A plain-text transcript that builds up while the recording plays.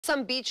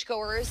Some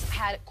beachgoers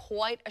had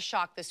quite a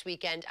shock this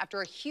weekend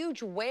after a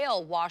huge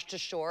whale washed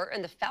ashore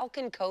in the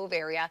Falcon Cove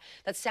area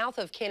that's south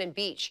of Cannon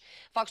Beach.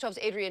 Fox 12's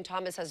Adrian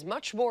Thomas has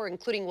much more,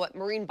 including what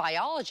marine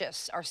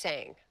biologists are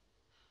saying.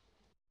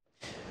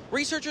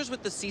 Researchers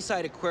with the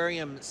Seaside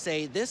Aquarium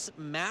say this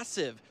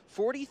massive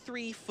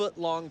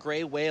 43-foot-long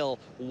gray whale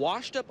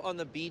washed up on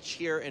the beach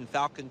here in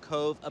Falcon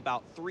Cove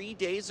about 3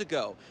 days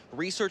ago.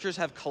 Researchers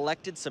have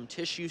collected some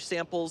tissue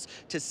samples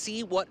to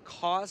see what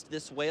caused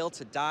this whale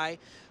to die,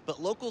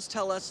 but locals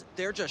tell us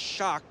they're just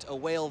shocked a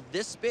whale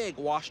this big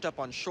washed up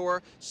on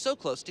shore so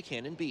close to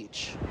Cannon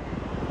Beach.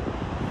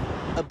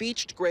 A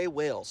beached gray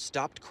whale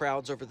stopped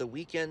crowds over the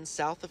weekend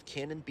south of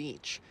Cannon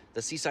Beach.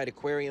 The Seaside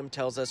Aquarium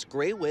tells us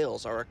gray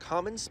whales are a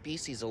common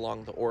species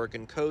along the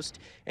Oregon coast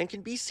and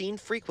can be seen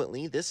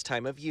frequently this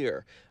time of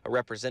year. A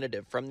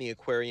representative from the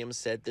aquarium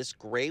said this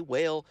gray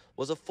whale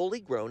was a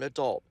fully grown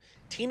adult.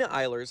 Tina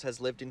Eilers has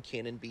lived in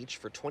Cannon Beach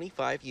for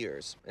 25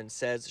 years and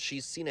says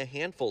she's seen a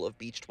handful of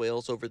beached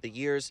whales over the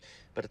years,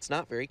 but it's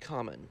not very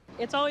common.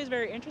 It's always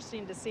very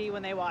interesting to see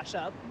when they wash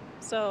up.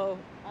 So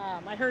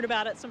I heard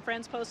about it, some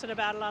friends posted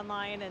about it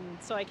online, and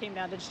so I came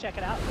down to just check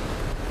it out.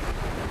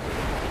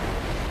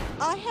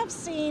 I have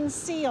seen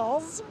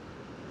seals,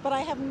 but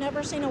I have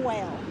never seen a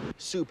whale.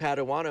 Sue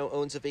Paduano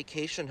owns a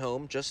vacation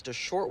home just a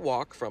short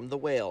walk from the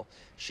whale.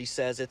 She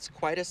says it's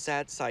quite a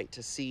sad sight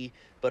to see,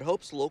 but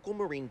hopes local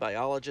marine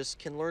biologists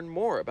can learn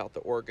more about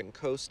the Oregon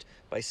coast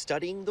by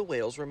studying the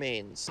whale's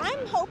remains.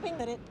 I'm hoping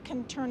that it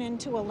can turn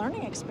into a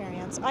learning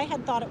experience. I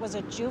had thought it was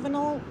a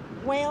juvenile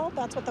whale.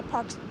 That's what the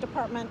Parks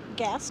Department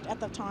guessed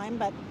at the time,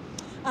 but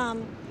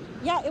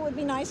yeah, it would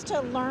be nice to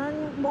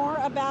learn more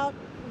about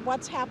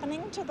what's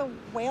happening to the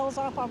whales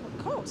off our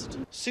coast.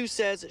 Sue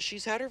says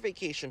she's had her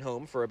vacation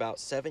home for about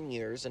 7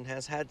 years and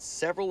has had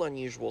several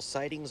unusual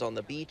sightings on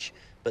the beach,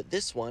 but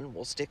this one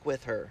will stick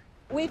with her.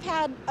 We've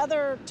had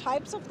other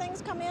types of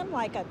things come in,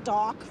 like a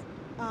dock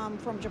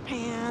from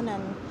Japan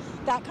and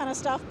that kind of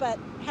stuff, but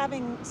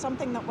having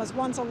something that was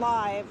once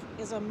alive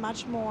is a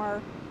much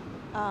more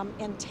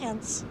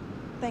intense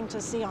thing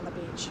to see on the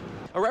beach.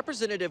 A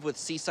representative with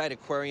Seaside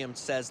Aquarium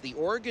says the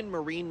Oregon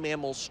Marine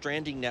Mammals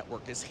Stranding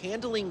Network is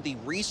handling the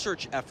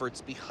research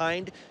efforts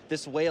behind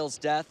this whale's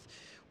death.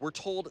 We're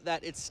told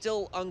that it's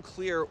still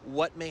unclear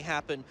what may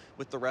happen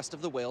with the rest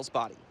of the whale's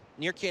body.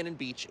 Near Cannon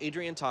Beach,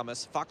 Adrian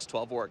Thomas, Fox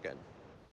 12 Oregon.